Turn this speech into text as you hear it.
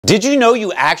Did you know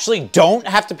you actually don't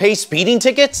have to pay speeding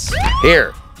tickets?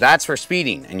 Here, that's for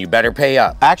speeding, and you better pay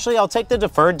up. Actually, I'll take the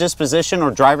deferred disposition or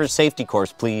driver's safety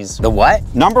course, please. The what?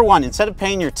 Number one, instead of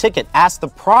paying your ticket, ask the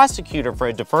prosecutor for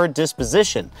a deferred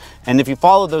disposition. And if you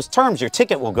follow those terms, your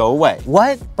ticket will go away.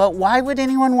 What? But why would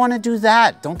anyone want to do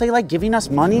that? Don't they like giving us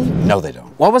money? No, they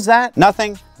don't. What was that?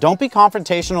 Nothing. Don't be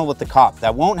confrontational with the cop.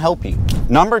 That won't help you.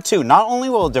 Number two, not only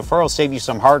will a deferral save you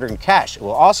some hard-earned cash, it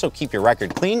will also keep your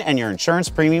record clean and your insurance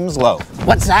premiums low.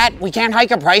 What's that? We can't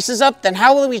hike our prices up? Then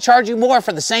how will we charge you more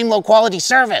for the same low-quality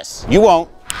service? You won't.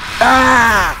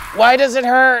 Ah! Why does it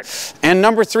hurt? And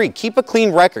number three, keep a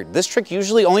clean record. This trick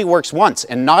usually only works once,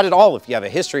 and not at all if you have a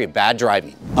history of bad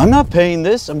driving. I'm not paying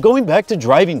this. I'm going back to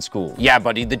driving school. Yeah,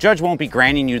 buddy, the judge won't be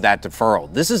granting you that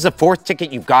deferral. This is the fourth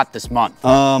ticket you've got this month.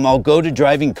 I'll go to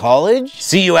driving college?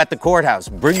 See you at the courthouse.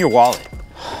 Bring your wallet.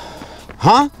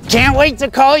 Huh? Can't wait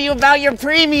to call you about your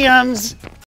premiums.